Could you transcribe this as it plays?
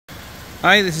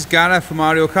Hi, this is Gareth from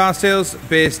REO Car Sales,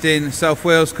 based in South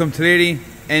Wales, Cwmtaleiri,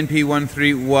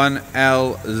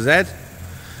 NP131LZ.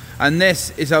 And this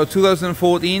is our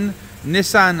 2014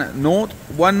 Nissan Note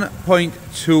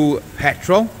 1.2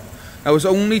 Petrol. That was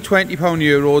only £20 a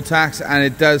year road tax, and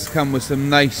it does come with some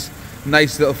nice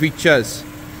little features.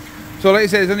 So like I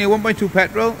said, it's only a 1.2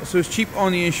 petrol, so it's cheap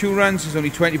on the insurance, it's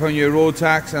only £20 a year road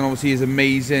tax, and obviously is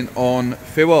amazing on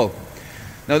fuel.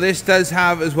 Now this does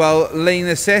have as well lane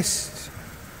assist.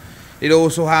 It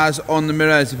also has on the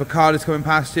mirrors, if a car is coming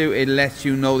past you, it lets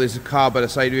you know there's a car by the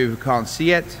side of you if you can't see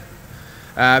it.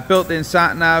 Built-in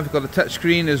sat-nav, got a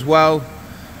touchscreen as well.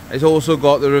 It's also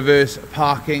got the reverse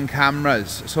parking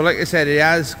cameras. So like I said, it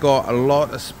has got a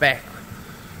lot of spec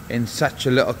in such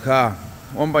a little car.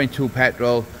 1.2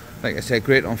 petrol, like I said,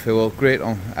 great on fuel, great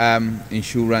on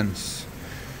insurance.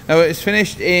 Now it's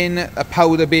finished in a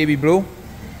powder baby blue.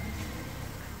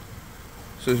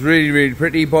 So it's really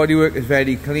pretty. Bodywork is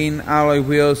very clean, alloy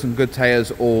wheels and good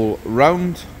tyres all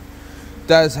round.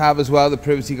 Does have as well the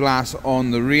privacy glass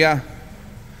on the rear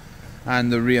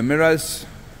and the rear mirrors.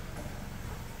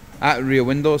 Rear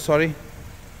windows, sorry.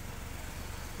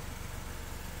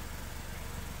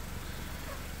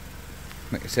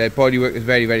 Like I said, bodywork is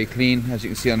very clean, as you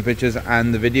can see on the pictures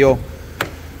and the video.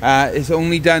 It's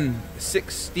only done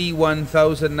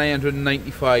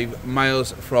 61,995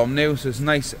 miles from new, so it's a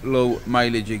nice low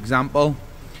mileage example.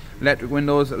 Electric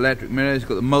windows, electric mirrors, you've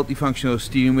got the multifunctional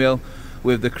steering wheel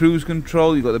with the cruise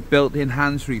control, you've got the built-in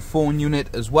hands-free phone unit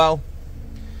as well.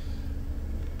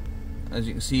 As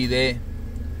you can see there,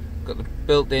 got the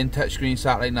built-in touchscreen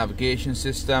satellite navigation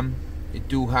system. You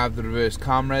do have the reverse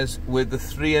cameras with the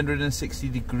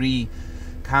 360-degree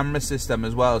camera system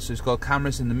as well, so it's got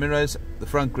cameras in the mirrors, the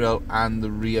front grille and the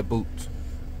rear boot.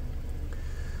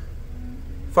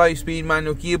 5-speed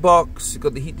manual gearbox, you've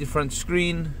got the heated front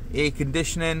screen, air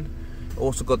conditioning,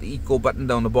 also got the eco button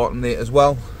down the bottom there as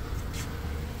well.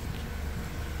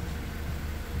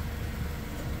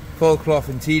 Full cloth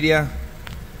interior.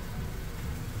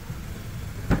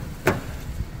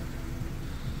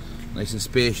 Nice and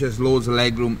spacious, loads of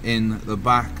legroom in the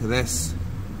back of this.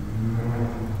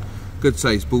 Good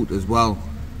size boot as well.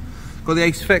 Got the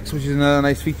ice fix, which is another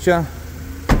nice feature.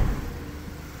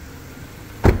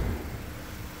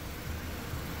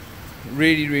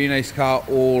 Really nice car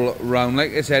all round.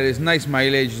 Like I said, it's nice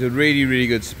mileage, it's a really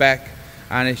good spec,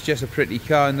 and it's just a pretty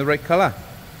car in the right colour.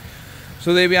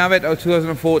 So there we have it, our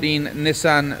 2014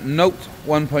 Nissan Note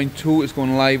 1.2 is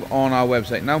going live on our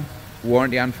website now.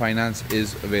 Warranty and finance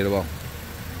is available.